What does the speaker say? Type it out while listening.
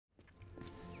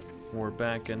We're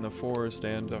back in the forest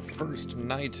and the first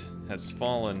night has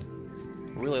fallen.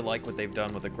 I really like what they've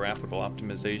done with the graphical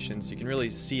optimizations. You can really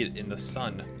see it in the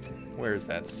sun. Where's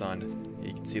that sun?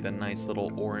 You can see the nice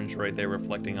little orange right there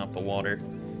reflecting off the water.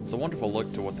 It's a wonderful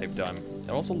look to what they've done. It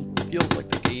also feels like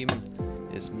the game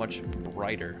is much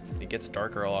brighter. It gets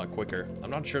darker a lot quicker.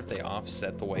 I'm not sure if they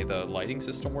offset the way the lighting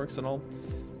system works and all,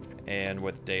 and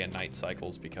with day and night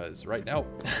cycles, because right now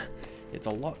it's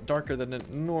a lot darker than it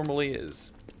normally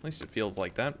is. At least it feels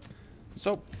like that.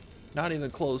 So, not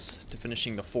even close to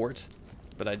finishing the fort,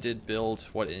 but I did build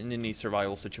what in any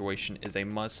survival situation is a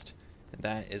must, and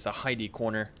that is a hidey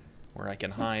corner where I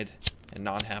can hide and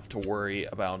not have to worry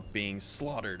about being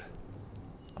slaughtered.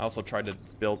 I also tried to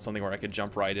build something where I could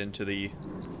jump right into the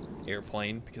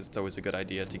airplane, because it's always a good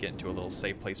idea to get into a little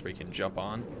safe place where you can jump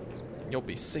on. You'll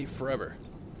be safe forever.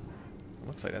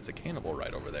 Looks like that's a cannibal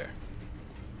right over there.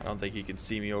 I don't think he can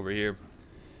see me over here.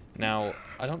 Now,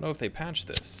 I don't know if they patched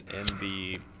this in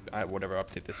the whatever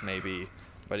update this may be,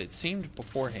 but it seemed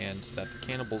beforehand that the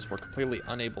cannibals were completely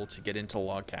unable to get into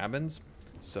log cabins,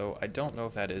 so I don't know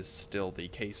if that is still the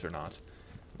case or not.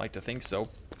 I'd like to think so,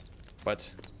 but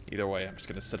either way, I'm just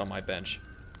going to sit on my bench.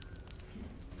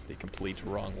 The complete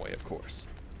wrong way, of course.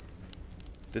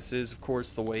 This is, of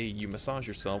course, the way you massage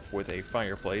yourself with a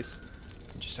fireplace.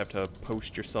 You just have to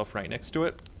post yourself right next to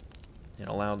it and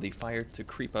allow the fire to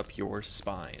creep up your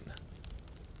spine.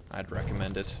 I'd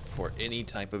recommend it for any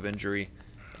type of injury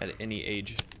at any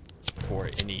age for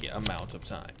any amount of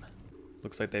time.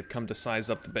 Looks like they've come to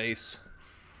size up the base.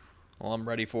 Well, I'm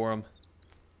ready for them.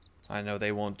 I know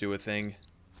they won't do a thing.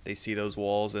 They see those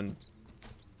walls, and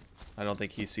I don't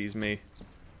think he sees me.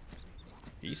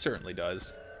 He certainly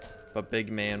does. But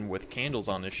big man with candles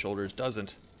on his shoulders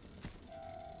doesn't.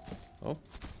 Oh.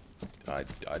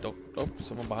 I don't... Oh,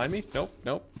 someone behind me? Nope,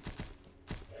 nope.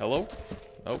 Hello?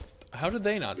 Nope. How did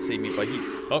they not see me? But he...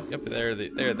 Oh, yep, there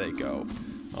they go.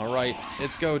 Alright,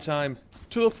 it's go time.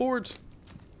 To the fort!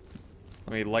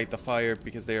 Let me light the fire,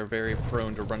 because they are very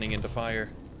prone to running into fire.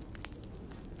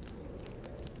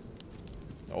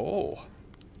 Oh.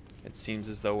 It seems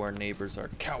as though our neighbors are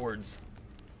cowards.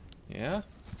 Yeah?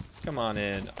 Come on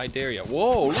in. I dare you.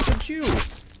 Whoa, look at you!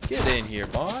 Get in here,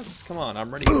 boss. Come on,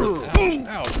 I'm ready for... Ouch,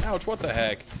 ouch, ouch, what the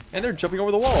heck? And they're jumping over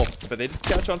the wall. But they did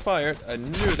catch on fire. I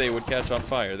knew they would catch on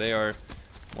fire. They are,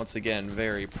 once again,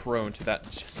 very prone to that.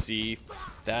 See,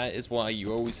 that is why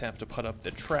you always have to put up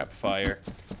the trap fire.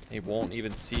 They won't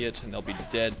even see it, and they'll be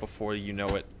dead before you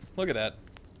know it. Look at that.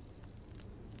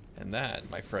 And that,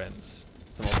 my friends,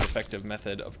 is the most effective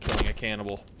method of killing a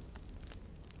cannibal.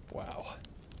 Wow.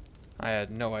 I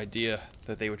had no idea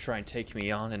that they would try and take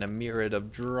me on in a myriad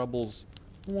of drubbles.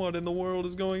 What in the world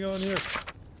is going on here?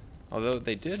 Although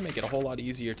they did make it a whole lot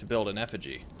easier to build an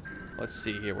effigy. Let's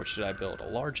see here, what should I build? A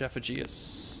large effigy, a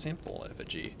simple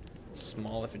effigy,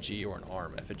 small effigy, or an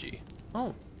arm effigy?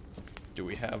 Oh, do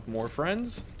we have more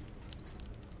friends?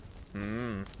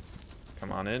 Come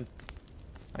on in.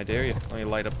 I dare you. Let me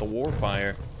light up the war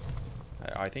fire.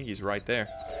 I think he's right there.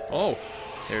 Oh!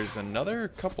 There's another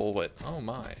couple that... Oh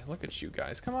my, look at you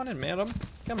guys. Come on in, madam.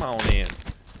 Come on in.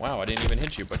 Wow, I didn't even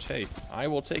hit you, but hey, I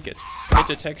will take it. Hit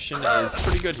detection is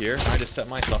pretty good here. I just set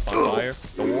myself on fire.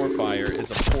 The war fire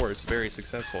is, of course, very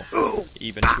successful,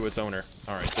 even to its owner.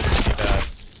 Alright, this could be bad.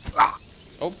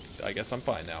 Oh, I guess I'm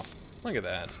fine now. Look at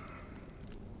that.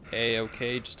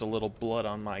 A-okay, just a little blood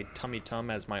on my tummy-tum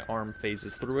as my arm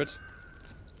phases through it.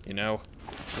 You know,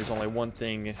 there's only one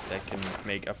thing that can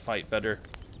make a fight better.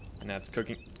 And that's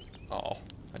cooking. Oh,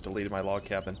 I deleted my log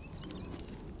cabin.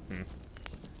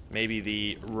 Maybe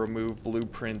the remove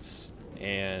blueprints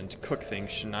and cook things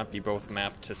should not be both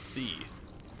mapped to C.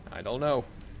 I don't know.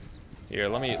 Here,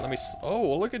 let me. Oh,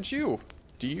 well, look at you.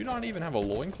 Do you not even have a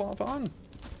loincloth on?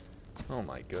 Oh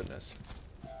my goodness.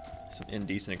 Some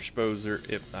indecent exposure.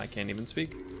 If I can't even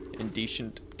speak.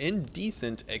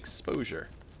 Indecent exposure.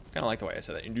 Kind of like the way I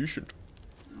said that. Indecent.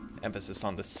 Emphasis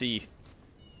on the C.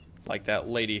 Like that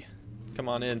lady. Come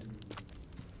on in.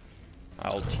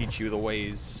 I'll teach you the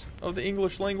ways of the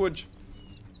English language.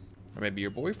 Or maybe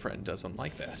your boyfriend doesn't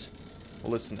like that.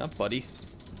 Well, listen up, buddy.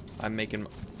 I'm making...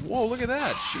 Whoa, look at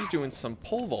that! She's doing some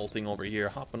pole vaulting over here,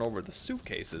 hopping over the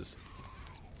suitcases.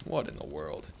 What in the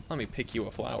world? Let me pick you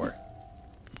a flower.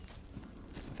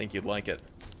 I think you'd like it.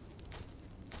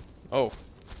 Oh.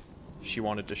 She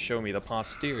wanted to show me the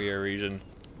posterior region.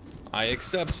 I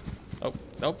accept. Oh,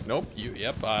 nope, nope.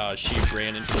 Yep, she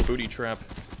ran into a booty trap.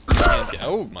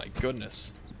 Oh my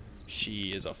goodness.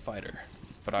 She is a fighter,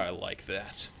 but I like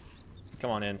that. Come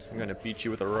on in. I'm gonna beat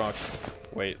you with a rock.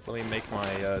 Wait, let me make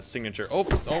my signature. Oh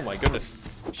my goodness.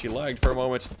 She lagged for a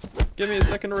moment. Give me a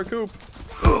second to recoup.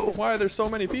 Why are there so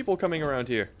many people coming around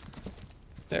here?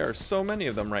 There are so many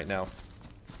of them right now.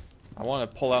 I want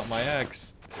to pull out my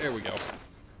axe. There we go.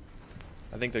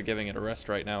 I think they're giving it a rest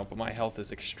right now, but my health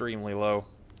is extremely low.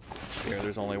 Here,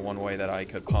 there's only one way that I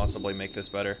could possibly make this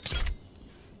better.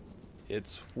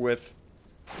 It's with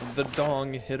the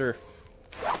dong hitter.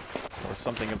 Or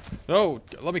something. No!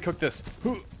 Let me cook this.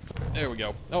 There we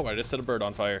go. Oh, I just set a bird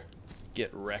on fire. Get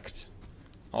wrecked.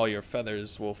 All your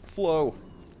feathers will flow.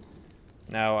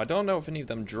 Now, I don't know if any of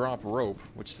them drop rope,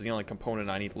 which is the only component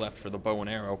I need left for the bow and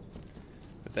arrow.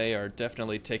 But they are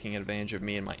definitely taking advantage of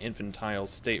me in my infantile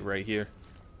state right here.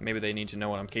 Maybe they need to know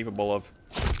what I'm capable of.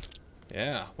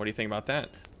 Yeah, what do you think about that?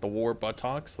 The war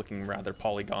buttocks looking rather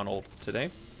polygonal today.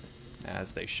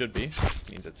 As they should be.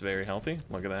 Means it's very healthy.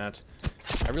 Look at that.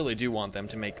 I really do want them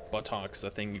to make buttocks a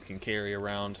thing you can carry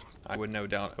around. I would no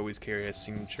doubt always carry a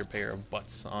signature pair of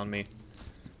butts on me.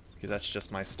 Because that's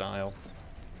just my style.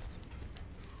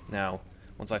 Now,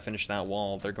 once I finish that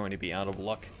wall, they're going to be out of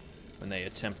luck when they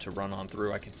attempt to run on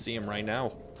through. I can see them right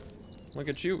now. Look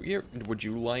at you. Here, would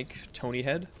you like Tony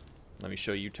Head? Let me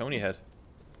show you Tony Head.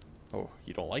 Oh,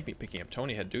 you don't like me picking up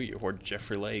Tony Head, do you? Or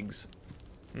Jeffrey Legs?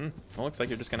 Well, looks like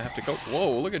you're just going to have to go.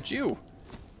 Whoa, look at you.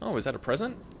 Oh, is that a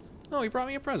present? Oh, he brought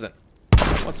me a present.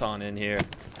 What's on in here?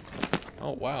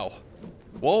 Oh, wow.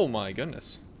 Whoa, my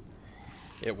goodness.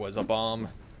 It was a bomb,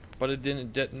 but it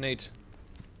didn't detonate.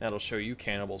 That'll show you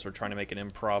cannibals are trying to make an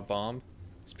improv bomb.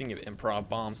 Speaking of improv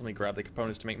bombs, let me grab the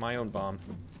components to make my own bomb.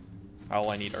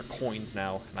 All I need are coins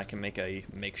now, and I can make a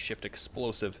makeshift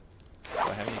explosive. Do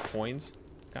I have any coins?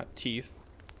 Got teeth.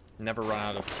 Never run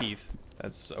out of teeth.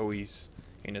 That's always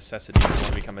a necessity if you want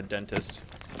to become a dentist.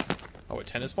 Oh, a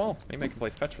tennis ball? Maybe I can play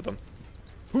fetch with them.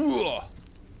 Hooah!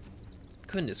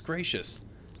 Goodness gracious.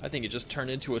 I think it just turned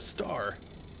into a star.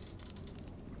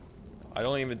 I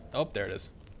don't even... Oh, there it is.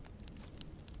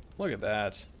 Look at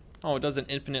that. Oh, it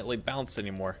doesn't infinitely bounce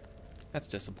anymore. That's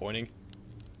disappointing.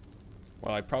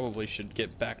 Well, I probably should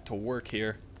get back to work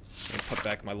here and put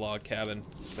back my log cabin.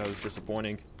 That was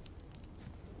disappointing.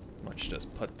 Let's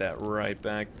just put that right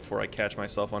back before I catch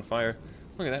myself on fire.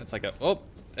 Look at that. It's like a... Oh!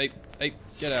 Hey,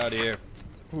 get out of here.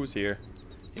 Who's here?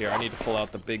 Here, I need to pull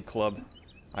out the big club.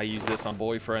 I use this on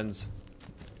boyfriends.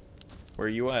 Where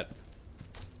are you at?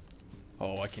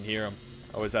 Oh, I can hear him.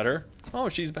 Oh, is that her? Oh,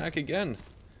 she's back again.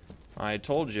 I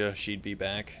told you she'd be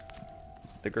back.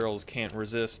 The girls can't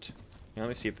resist. Now, let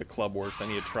me see if the club works. I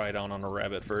need to try it on a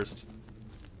rabbit first.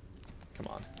 Come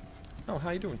on. Oh,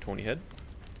 how you doing, Tony Head?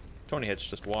 Tony Head's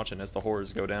just watching as the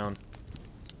horrors go down.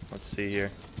 Let's see here.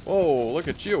 Whoa, look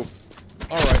at you.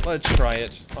 Alright, let's try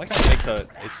it. I like how it makes a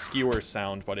skewer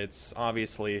sound, but it's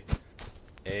obviously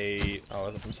a... Oh,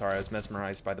 I'm sorry, I was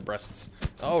mesmerized by the breasts.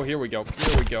 Oh, here we go.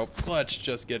 Here we go. Let's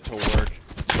just get to work.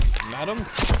 Madam,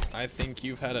 I think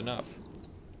you've had enough.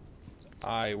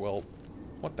 I will...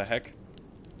 What the heck?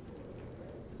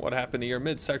 What happened to your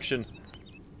midsection?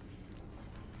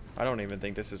 I don't even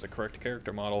think this is a correct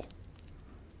character model.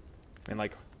 I mean,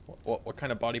 like, what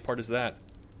kind of body part is that?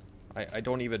 I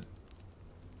don't even...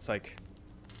 It's like...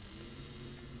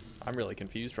 I'm really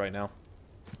confused right now.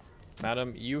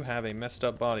 Madam, you have a messed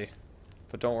up body.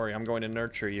 But don't worry, I'm going to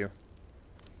nurture you.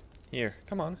 Here,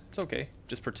 come on, it's okay.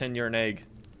 Just pretend you're an egg.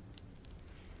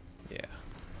 Yeah,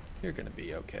 you're gonna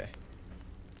be okay.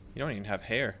 You don't even have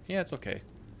hair. Yeah, it's okay.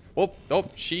 Oh,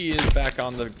 she is back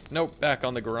on the... Nope, back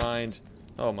on the grind.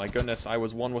 Oh my goodness, I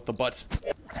was one with the butt.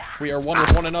 We are one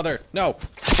with one another. No,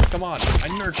 come on,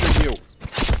 I nurtured you.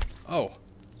 Oh,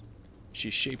 she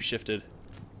shapeshifted.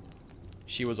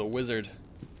 She was a wizard,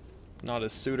 not a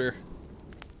suitor.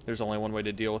 There's only one way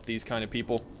to deal with these kind of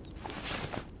people.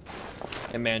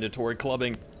 And mandatory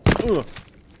clubbing. Ugh.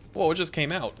 Whoa, it just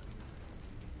came out.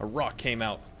 A rock came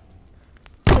out.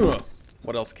 Ugh.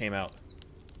 What else came out?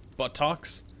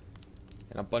 Buttocks?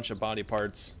 And a bunch of body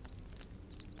parts.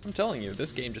 I'm telling you,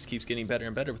 this game just keeps getting better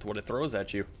and better with what it throws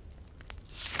at you.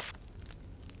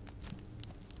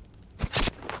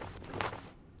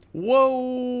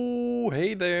 Whoa!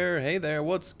 Hey there,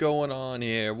 what's going on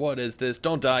here? What is this?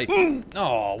 Don't die.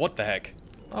 Oh, what the heck?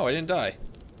 Oh, I didn't die.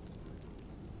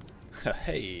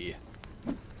 Hey.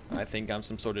 I think I'm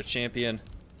some sort of champion.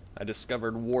 I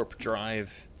discovered warp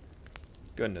drive.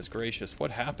 Goodness gracious,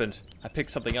 what happened? I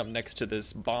picked something up next to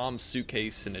this bomb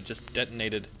suitcase and it just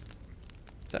detonated.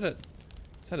 Is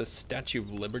that a Statue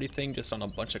of Liberty thing just on a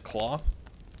bunch of cloth?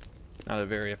 Not a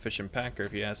very efficient packer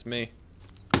if you ask me.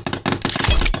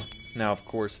 Now, of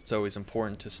course, it's always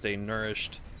important to stay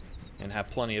nourished and have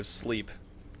plenty of sleep.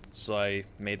 So I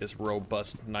made this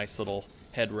robust, nice little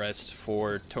headrest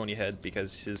for Tony Head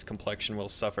because his complexion will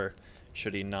suffer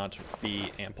should he not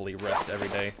be amply rest every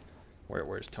day.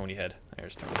 Where's Tony Head?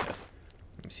 There's Tony Head.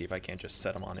 Let me see if I can't just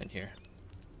set him on in here.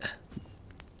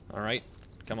 Alright.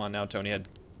 Come on now, Tony Head.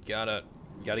 Gotta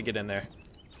get in there.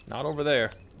 Not over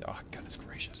there. Oh, goodness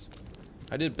gracious.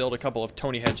 I did build a couple of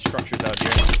Tony Head structures out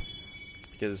here,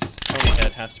 because Tony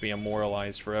Head has to be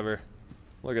immortalized forever.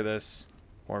 Look at this.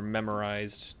 Or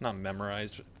memorized. Not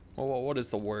memorized. Well, what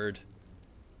is the word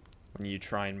when you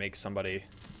try and make somebody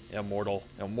immortal?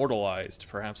 Immortalized.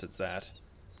 Perhaps it's that.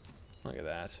 Look at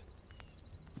that.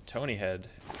 Tony Head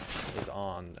is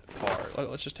on par.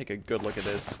 Let's just take a good look at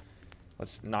this.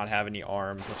 Let's not have any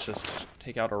arms. Let's just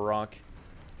take out a rock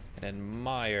and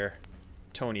admire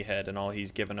Tony Head and all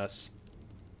he's given us.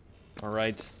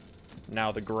 Alright.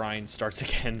 Now the grind starts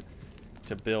again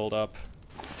to build up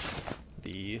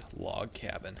the log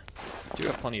cabin. I do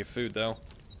have plenty of food, though.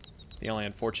 The only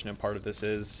unfortunate part of this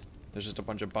is there's just a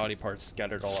bunch of body parts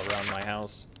scattered all around my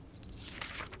house.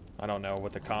 I don't know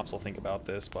what the cops will think about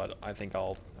this, but I think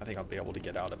I'll be able to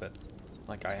get out of it,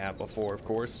 like I have before, of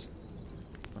course.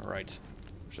 All right,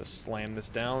 just slam this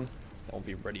down, and we'll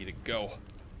be ready to go.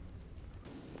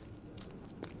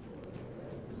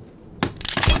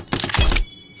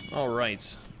 All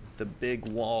right, the big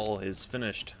wall is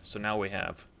finished, so now we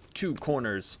have 2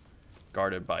 corners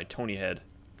guarded by Tony Head.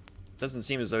 Doesn't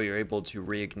seem as though you're able to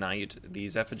reignite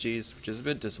these effigies, which is a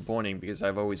bit disappointing because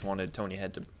I've always wanted Tony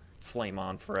Head to flame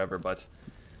on forever, but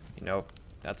you know,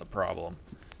 that's a problem.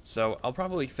 So I'll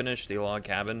probably finish the log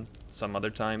cabin some other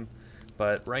time,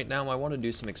 but right now I want to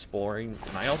do some exploring,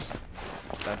 and I also...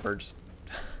 that bird just...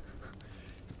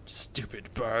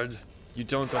 Stupid bird. You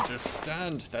don't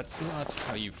understand. That's not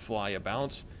how you fly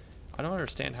about. I don't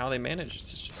understand how they manage.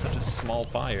 It's just such a small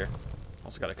fire.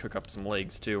 Also got to cook up some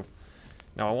legs too.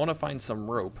 Now I want to find some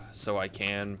rope so I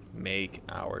can make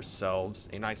ourselves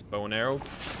a nice bow and arrow.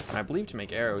 And I believe to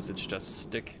make arrows it's just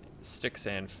sticks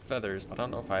and feathers, but I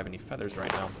don't know if I have any feathers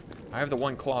right now. I have the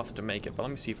one cloth to make it, but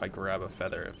let me see if I grab a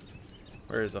feather.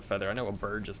 Where is a feather? I know a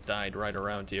bird just died right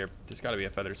around here. There's got to be a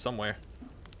feather somewhere.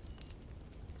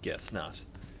 Guess not.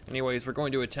 Anyways, we're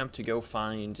going to attempt to go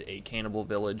find a cannibal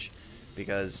village,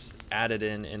 because added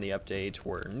in the update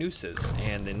were nooses,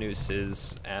 and the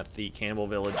nooses at the cannibal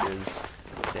villages,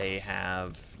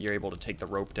 you're able to take the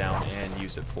rope down and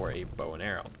use it for a bow and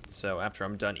arrow. So after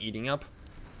I'm done eating up,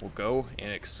 we'll go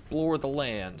and explore the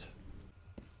land.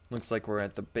 Looks like we're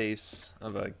at the base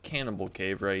of a cannibal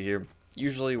cave right here.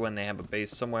 Usually when they have a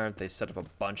base somewhere, they set up a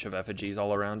bunch of effigies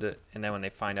all around it, and then when they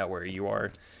find out where you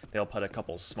are, they'll put a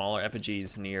couple smaller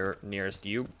effigies nearest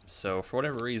you. So for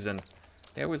whatever reason,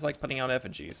 they always like putting out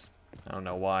effigies. I don't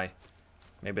know why.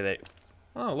 Maybe they...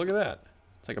 Oh, look at that.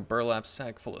 It's like a burlap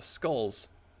sack full of skulls.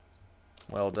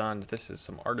 Well done. This is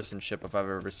some artisanship if I've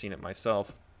ever seen it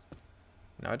myself.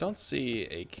 Now, I don't see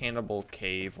a cannibal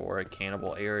cave or a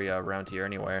cannibal area around here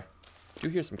anywhere. I do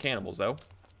hear some cannibals, though.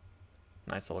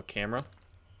 Nice little camera.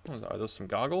 Are those some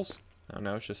goggles? I don't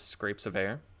know, it's just scrapes of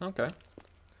air. Okay.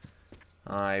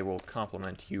 I will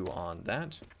compliment you on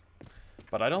that.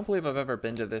 But I don't believe I've ever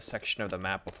been to this section of the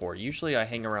map before. Usually I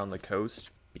hang around the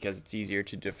coast because it's easier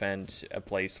to defend a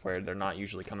place where they're not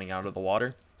usually coming out of the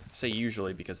water. I say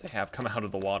usually because they have come out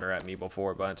of the water at me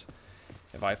before, but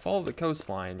if I follow the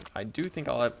coastline, I do think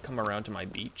I'll come around to my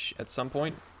beach at some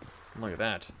point. Look at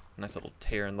that. Nice little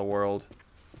tear in the world.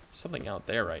 There's something out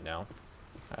there right now.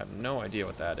 I have no idea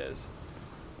what that is.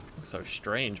 Looks so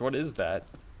strange. What is that?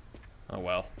 Oh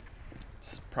well.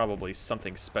 It's probably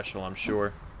something special, I'm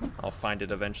sure. I'll find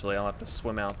it eventually. I'll have to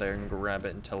swim out there and grab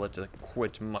it and tell it to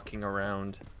quit mucking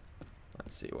around.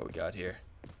 Let's see what we got here.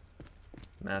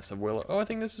 Massive willow. Oh, I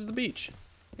think this is the beach.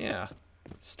 Yeah.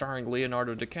 Starring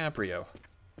Leonardo DiCaprio.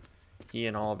 He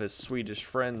and all of his Swedish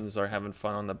friends are having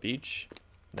fun on the beach.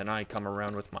 Then I come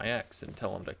around with my axe and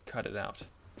tell him to cut it out.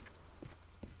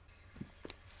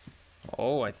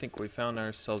 Oh, I think we found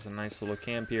ourselves a nice little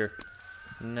camp here.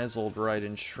 Nestled right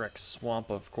in Shrek's swamp,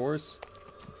 of course.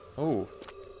 Oh.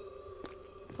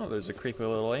 Oh, there's a creepy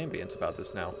little ambience about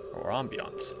this now. Or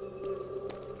ambiance.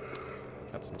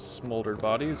 Got some smoldered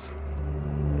bodies.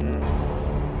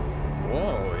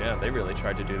 Whoa, yeah, they really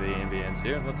tried to do the ambience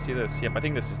here. Let's see this. Yep, I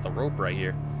think this is the rope right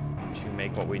here to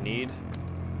make what we need.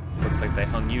 Looks like they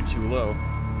hung you too low.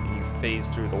 And you phase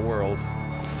through the world.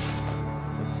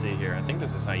 Let's see here. I think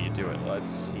this is how you do it. Let's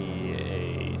see.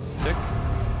 A stick,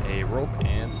 a rope,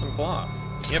 and some cloth.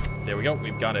 Yep, there we go.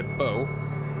 We've got a bow.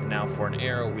 Now for an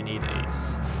arrow, we need a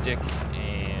stick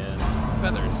and some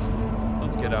feathers. So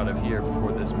let's get out of here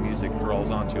before this music draws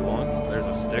on too long. There's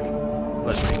a stick.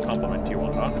 Let me compliment you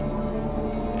on that.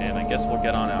 And I guess we'll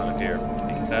get on out of here,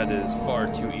 because that is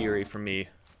far too eerie for me.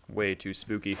 Way too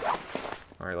spooky.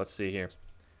 Alright, let's see here.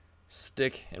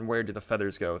 Stick, and where do the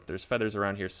feathers go? There's feathers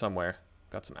around here somewhere.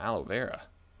 Got some aloe vera.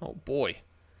 Oh boy.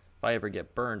 If I ever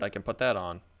get burned, I can put that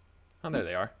on. Oh, there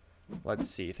they are. Let's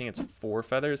see. I think it's 4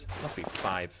 feathers. Must be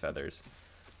 5 feathers.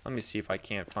 Let me see if I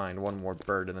can't find one more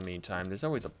bird in the meantime. There's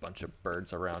always a bunch of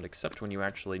birds around, except when you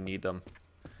actually need them.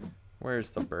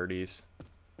 Where's the birdies?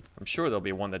 I'm sure there'll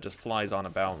be one that just flies on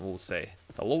about and will say,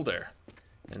 hello there.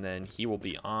 And then he will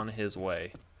be on his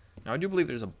way. Now, I do believe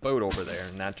there's a boat over there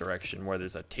in that direction where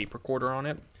there's a tape recorder on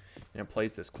it, and it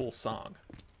plays this cool song.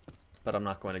 But I'm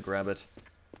not going to grab it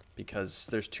because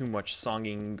there's too much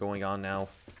songing going on now.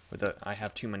 I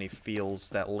have too many feels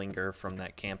that linger from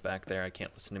that camp back there. I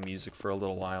can't listen to music for a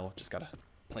little while. Just gotta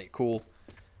play it cool.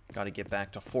 Gotta get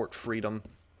back to Fort Freedom,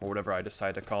 or whatever I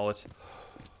decide to call it.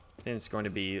 I think it's going to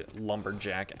be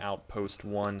Lumberjack Outpost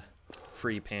 1.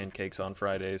 Free pancakes on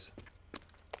Fridays.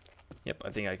 Yep,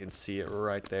 I think I can see it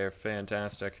right there.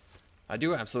 Fantastic. I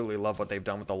do absolutely love what they've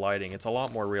done with the lighting. It's a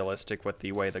lot more realistic with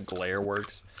the way the glare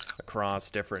works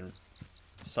across different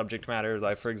subject matters.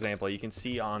 Like, for example, you can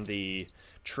see on the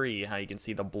tree how you can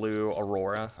see the blue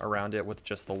aurora around it with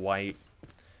just the white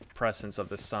presence of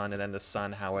the sun, and then the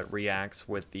sun, how it reacts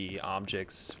with the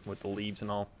objects, with the leaves and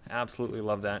all. Absolutely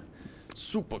love that.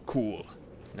 Super cool.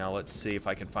 Now let's see if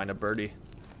I can find a birdie.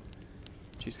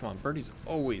 Jeez, come on. Birdies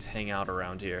always hang out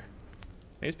around here.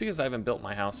 Maybe it's because I haven't built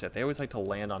my house yet. They always like to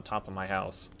land on top of my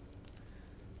house.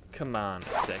 Come on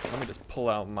a second. Let me just pull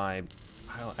out my...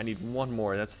 I need one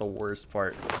more. That's the worst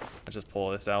part. Let's just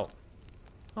pull this out.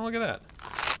 Oh, look at that.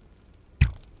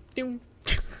 Ding.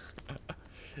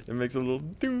 It makes a little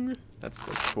ding. That's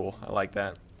cool. I like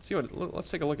that. Let's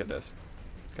take a look at this.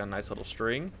 It's got a nice little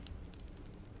string.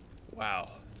 Wow.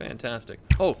 Fantastic.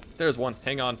 Oh, there's one.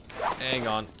 Hang on. Hang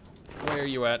on. Where are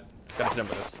you at? Gotta hit him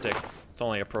with a stick. It's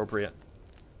only appropriate.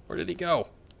 Where did he go?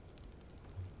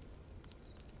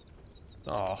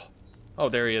 Oh,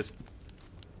 there he is.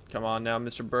 Come on now,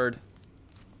 Mr. Bird.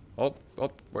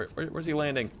 Where's he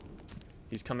landing?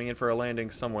 He's coming in for a landing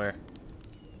somewhere.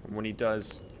 And when he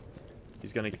does,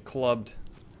 he's gonna get clubbed.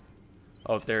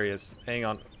 Oh, there he is. Hang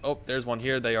on. Oh, there's one.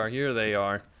 Here they are. Here they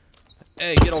are.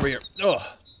 Hey, get over here. Ugh.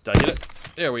 Did I get it?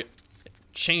 There we...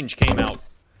 Change came out.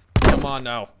 Come on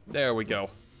now. There we go.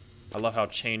 I love how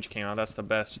change came out. That's the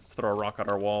best. Let's throw a rock at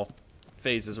our wall.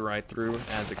 Phases right through,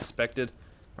 as expected.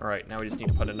 Alright, now we just need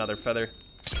to put another feather.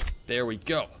 There we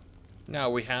go. Now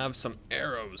we have some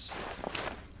arrows.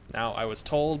 Now, I was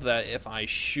told that if I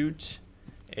shoot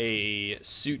a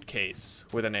suitcase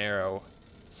with an arrow,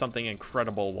 something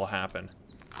incredible will happen.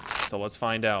 So let's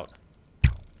find out.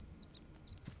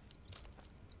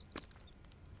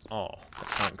 Oh,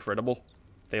 that's not incredible.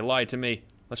 They lied to me.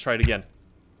 Let's try it again.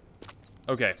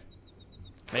 Okay.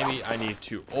 Maybe I need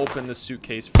to open the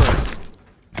suitcase first.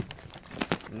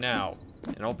 Now.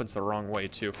 It opens the wrong way,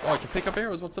 too. Oh, I can pick up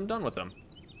arrows once I'm done with them.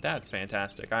 That's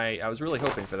fantastic. I was really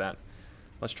hoping for that.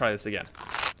 Let's try this again.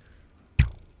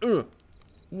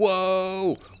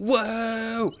 Whoa!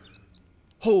 Whoa!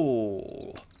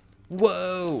 Oh!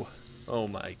 Whoa! Oh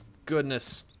my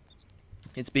goodness.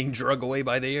 It's being drug away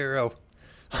by the arrow.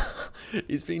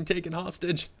 He's being taken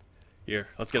hostage. Here,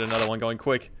 let's get another one going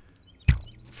quick.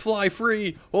 Fly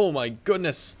free! Oh my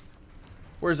goodness!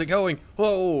 Where's it going?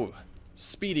 Whoa!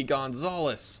 Speedy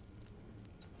Gonzales.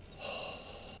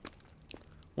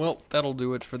 Well, that'll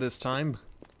do it for this time.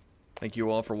 Thank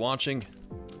you all for watching.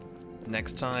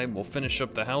 Next time, we'll finish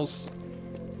up the house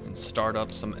and start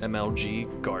up some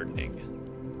MLG gardening.